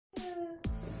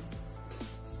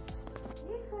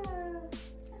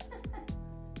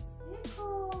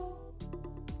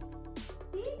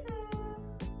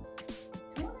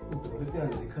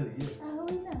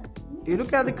ਇਹਨੂੰ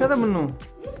क्या दिखा था मन्नू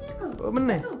ओ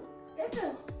मन्ने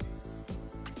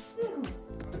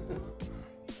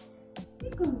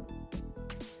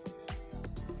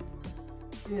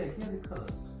क्या दिखा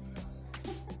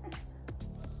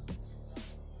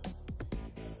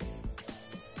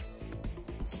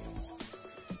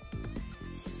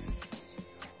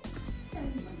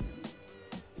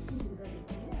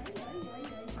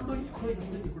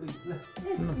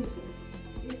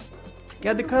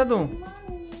क्या दिखा तू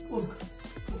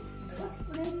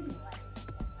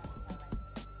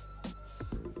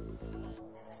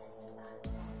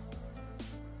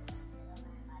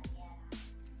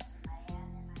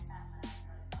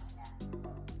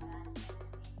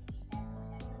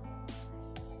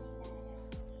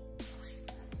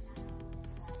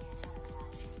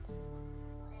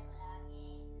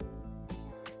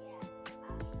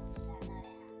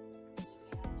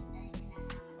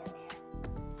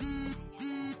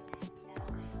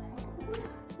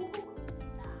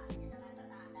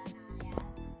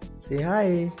Say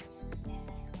hi.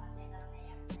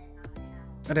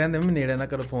 रहने में नेड़े ना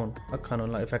करो फोन अखा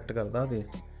ਨੂੰ इफेक्ट करता दे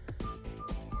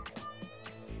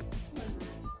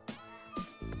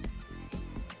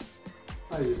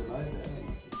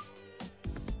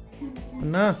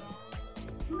ना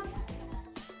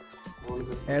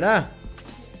एड़ा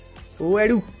ओ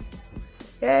एडू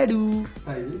एडू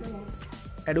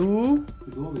एडू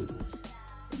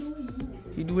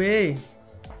इडुए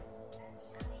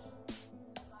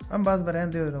हम बात पर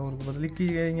रहते हो और बदली की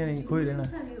गई नहीं खोई रहना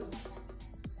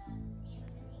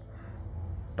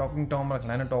टॉकिंग टॉम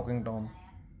रखना है ना टॉकिंग टॉम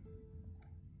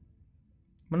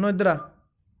मन्नो इधर आ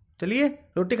चलिए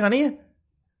रोटी खानी है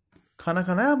खाना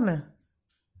खाना है आपने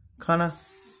खाना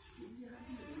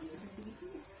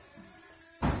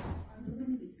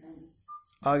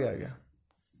आ गया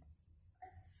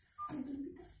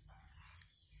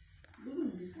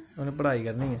उन्हें पढ़ाई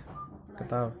करनी है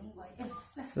किताब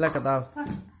ला किताब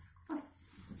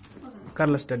कर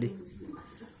ले स्टडी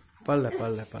पढ़ ले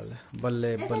बल्ले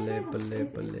बल्ले बल्ले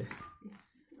बल्ले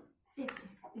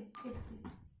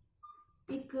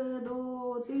 1 2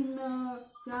 3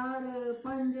 4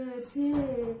 5 6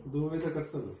 2 बजे तक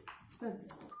करता दो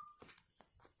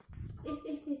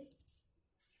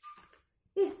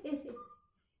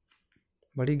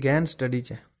बड़ी गहन स्टडी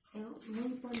है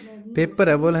पेपर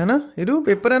है बोल है ना इरू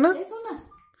पेपर है ना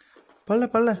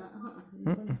पढ़ ले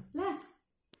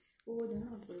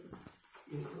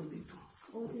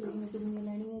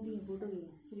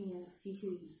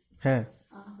है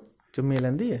चुम्मी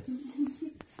लेंदी है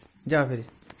जा फिर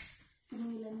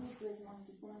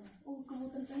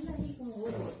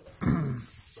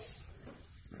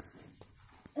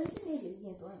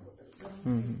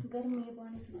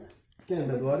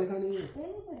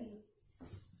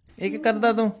एक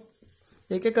करदा तू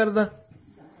एक करदा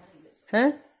है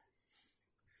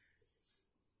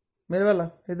मेरे वाला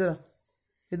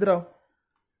इधर आओ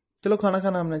चलो खाना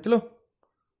खाना हमने चलो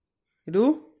इधू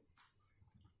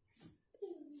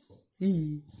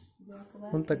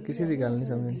ਹੁਣ तक किसी की गल नहीं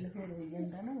समझ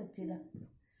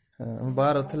हाँ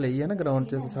बाहर उत्थे लई है ना ग्राउंड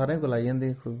च सारे बुलाई जाते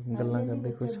गल्लां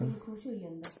करदे खुश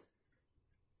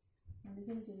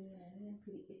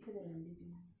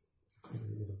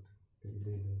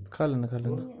खा लेना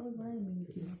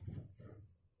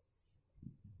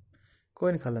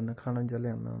कोई नहीं खा लेना खाना चले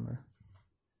आना मैं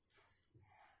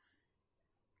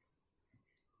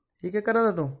ये क्या कर रहा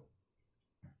था तू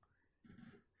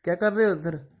क्या कर रहे हो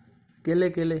उधर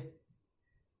केले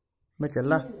मैं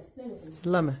चला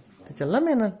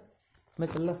मैं ना मैं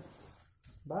चला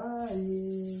बाय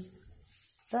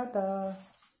टाटा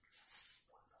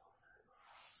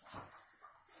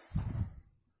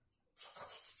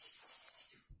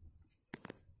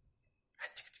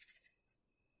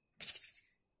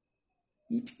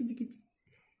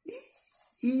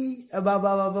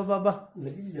बाबा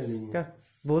क्या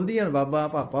बोल दिया बाबा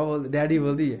पापा बोल डैडी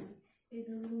बोल दिए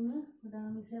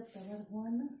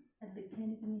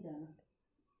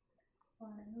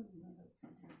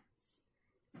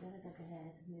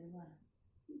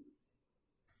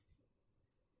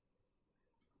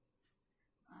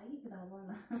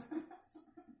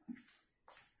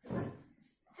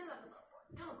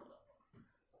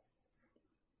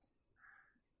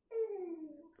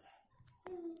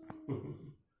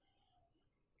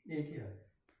ये क्या है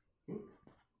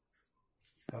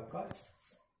काका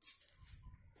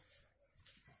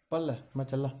पल मैं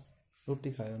चला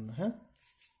रोटी खाया उन्हें हैं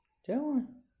जाऊँ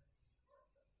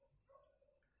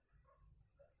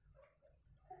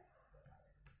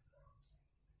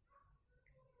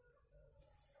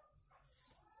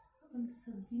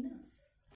सब्जी ना